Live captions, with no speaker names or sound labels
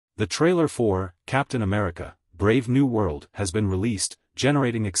The trailer for Captain America: Brave New World has been released,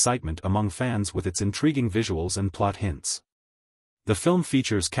 generating excitement among fans with its intriguing visuals and plot hints. The film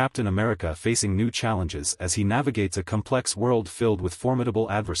features Captain America facing new challenges as he navigates a complex world filled with formidable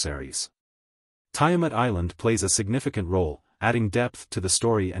adversaries. Tiamat Island plays a significant role, adding depth to the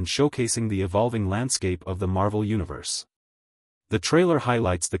story and showcasing the evolving landscape of the Marvel Universe. The trailer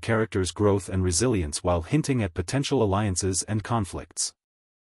highlights the character's growth and resilience while hinting at potential alliances and conflicts.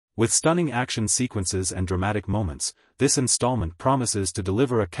 With stunning action sequences and dramatic moments, this installment promises to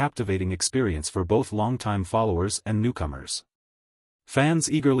deliver a captivating experience for both longtime followers and newcomers.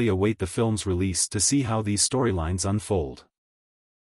 Fans eagerly await the film's release to see how these storylines unfold.